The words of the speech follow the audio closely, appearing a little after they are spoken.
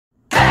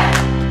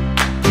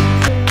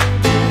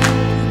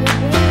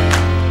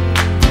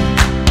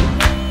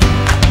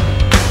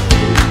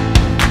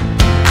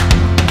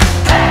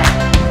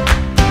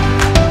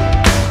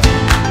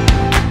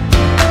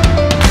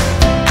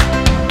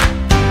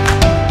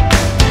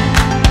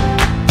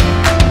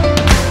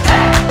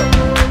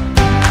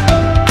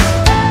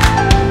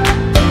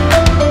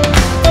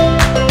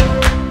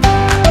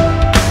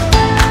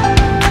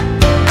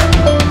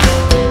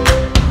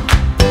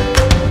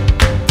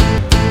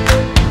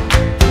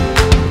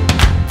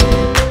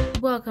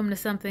Welcome to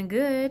Something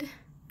Good,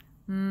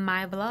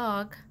 my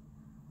vlog.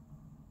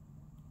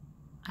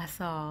 I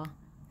saw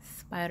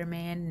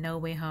Spider-Man No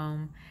Way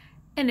Home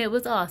and it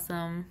was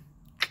awesome.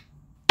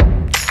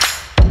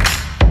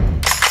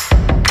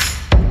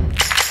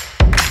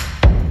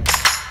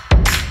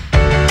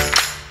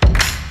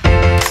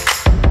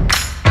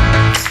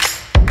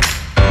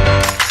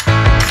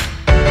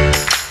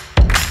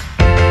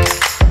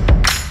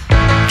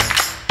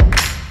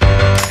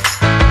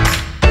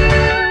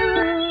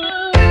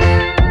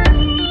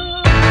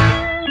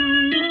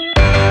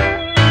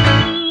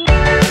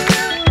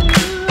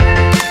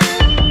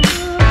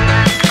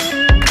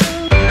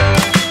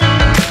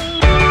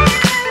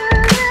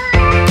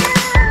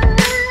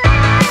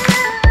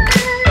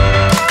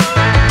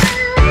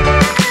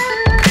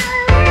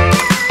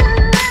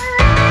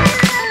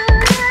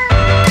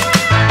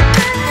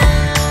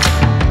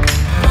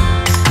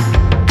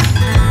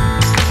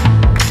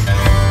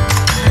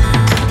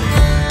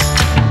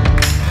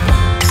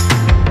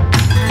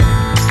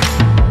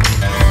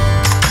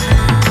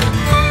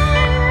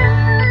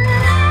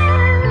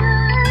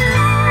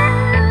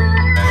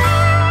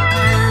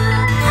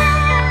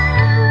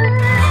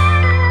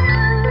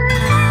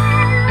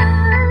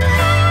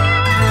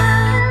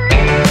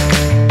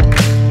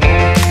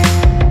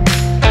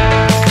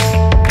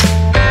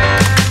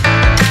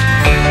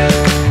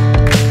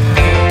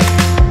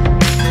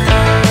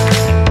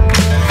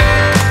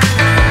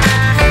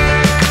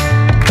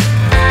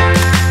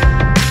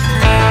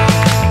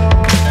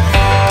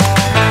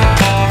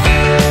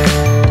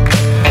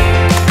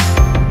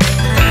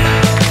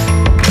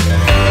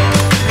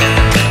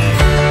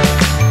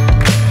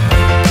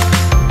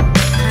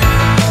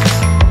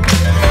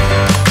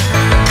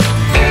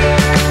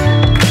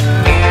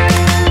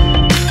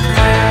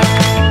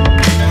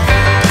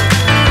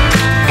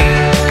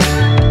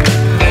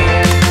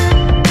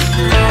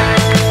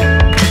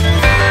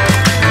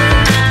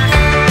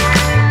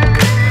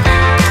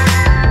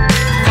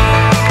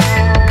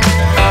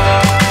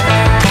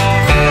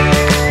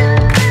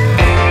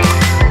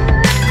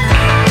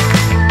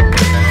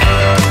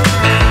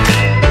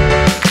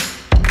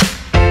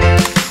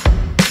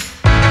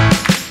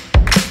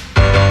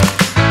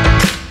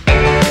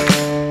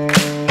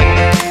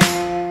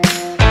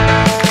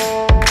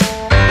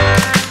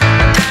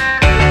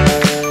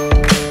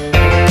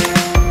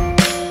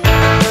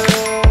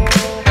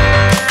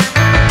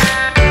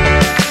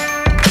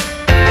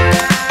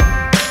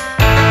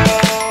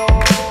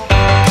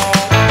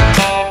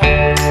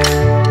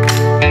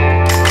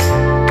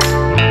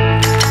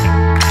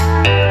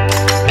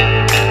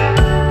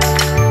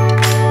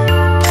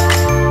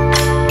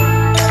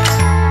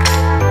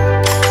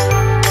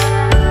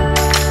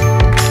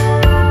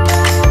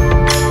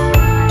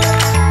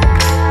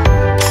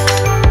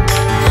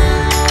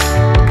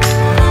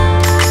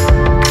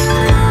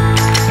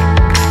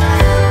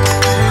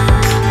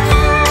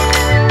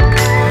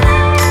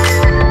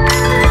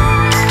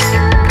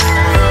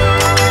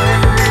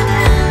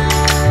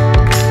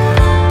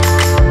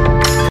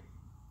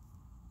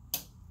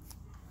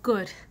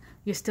 Good,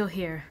 you're still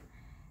here.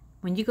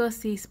 When you go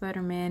see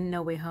Spider-Man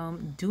No Way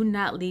Home, do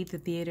not leave the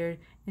theater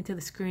until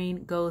the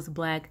screen goes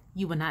black.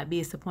 You will not be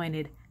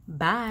disappointed.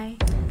 Bye.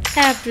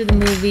 After the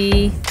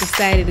movie,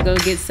 decided to go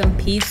get some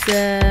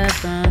pizza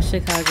from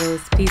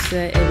Chicago's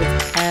Pizza. It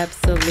was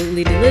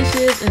absolutely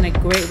delicious and a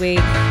great way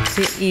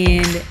to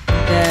end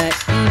the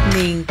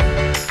evening.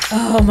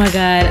 Oh my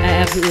God, I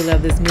absolutely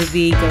love this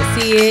movie. Go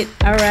see it.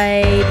 All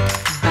right,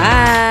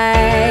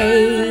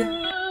 bye.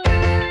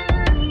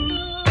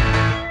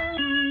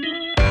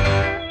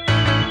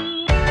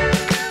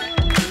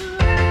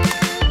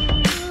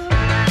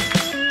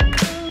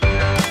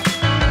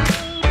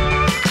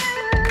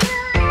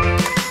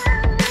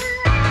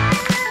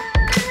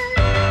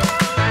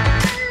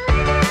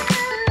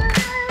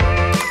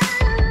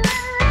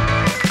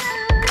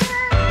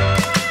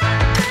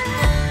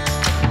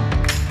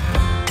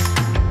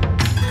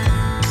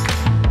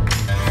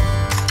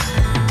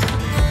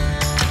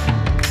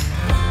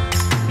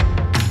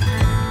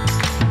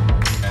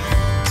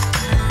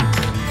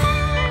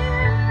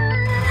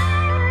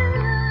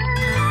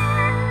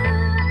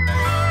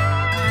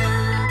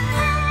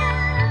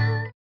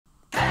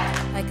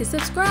 Like and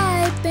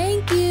subscribe.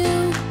 Thank you.